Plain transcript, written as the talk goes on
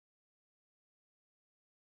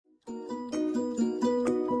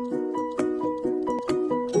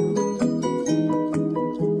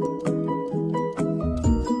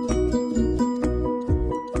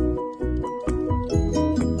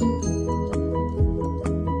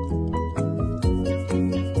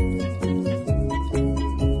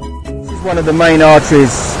One of the main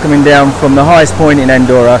arteries coming down from the highest point in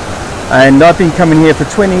Andorra, and I've been coming here for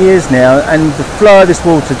 20 years now, and the flow of this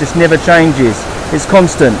water just never changes. It's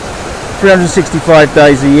constant, 365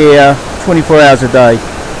 days a year, 24 hours a day,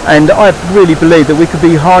 and I really believe that we could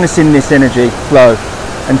be harnessing this energy flow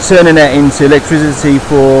and turning that into electricity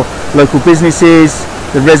for local businesses,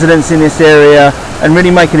 the residents in this area, and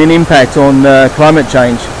really making an impact on climate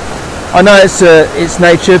change. I know it's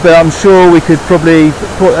nature, but I'm sure we could probably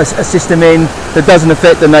put a system in that doesn't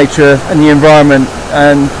affect the nature and the environment,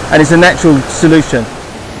 and it's a natural solution.